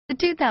The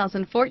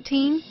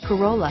 2014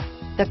 Corolla.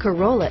 The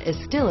Corolla is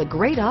still a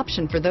great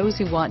option for those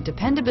who want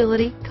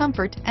dependability,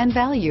 comfort, and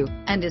value,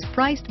 and is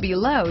priced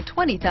below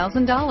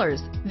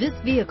 $20,000. This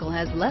vehicle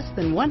has less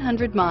than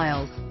 100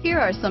 miles. Here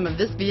are some of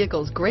this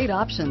vehicle's great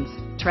options: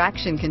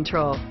 traction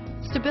control,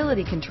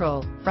 stability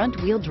control,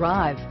 front wheel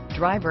drive,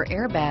 driver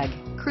airbag,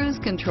 cruise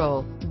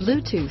control,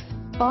 Bluetooth,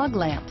 fog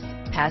lamps,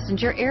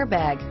 passenger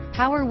airbag,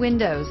 power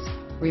windows,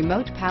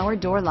 remote power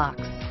door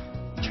locks,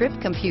 trip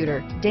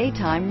computer,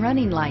 daytime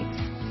running lights,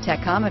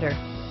 tachometer,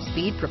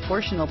 speed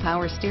proportional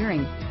power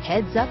steering,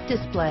 heads-up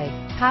display,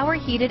 power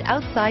heated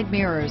outside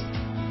mirrors,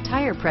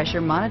 tire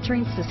pressure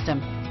monitoring system.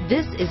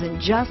 This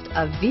isn't just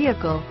a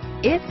vehicle,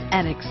 it's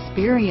an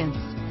experience.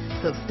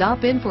 So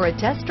stop in for a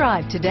test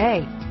drive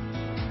today.